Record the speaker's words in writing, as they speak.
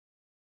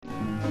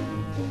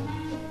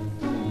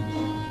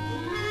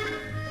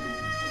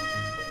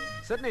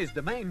Sydney's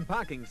Domain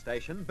parking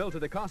station, built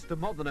at a cost of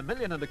more than £1.25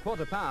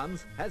 million,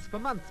 has for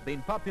months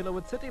been popular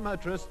with city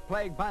motorists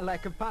plagued by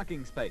lack of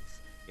parking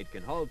space. It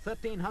can hold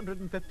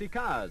 1,350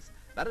 cars,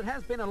 but it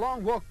has been a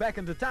long walk back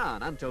into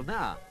town until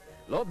now.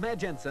 Lord Mayor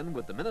Jensen,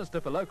 with the Minister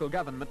for Local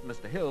Government,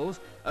 Mr. Hills,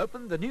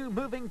 opened the new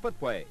moving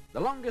footway, the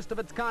longest of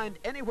its kind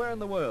anywhere in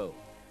the world.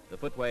 The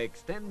footway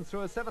extends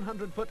through a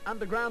 700-foot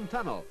underground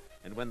tunnel,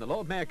 and when the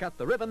Lord Mayor cut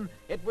the ribbon,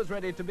 it was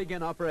ready to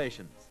begin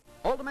operations.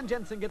 Alderman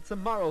Jensen gets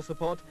some moral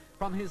support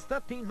from his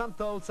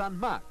 13-month-old son,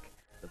 Mark.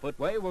 The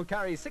footway will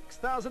carry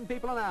 6,000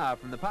 people an hour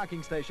from the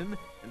parking station,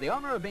 and the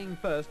honour of being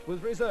first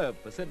was reserved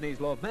for Sydney's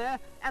Lord Mayor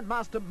and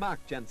Master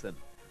Mark Jensen.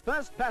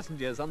 First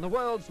passengers on the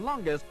world's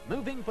longest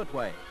moving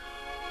footway.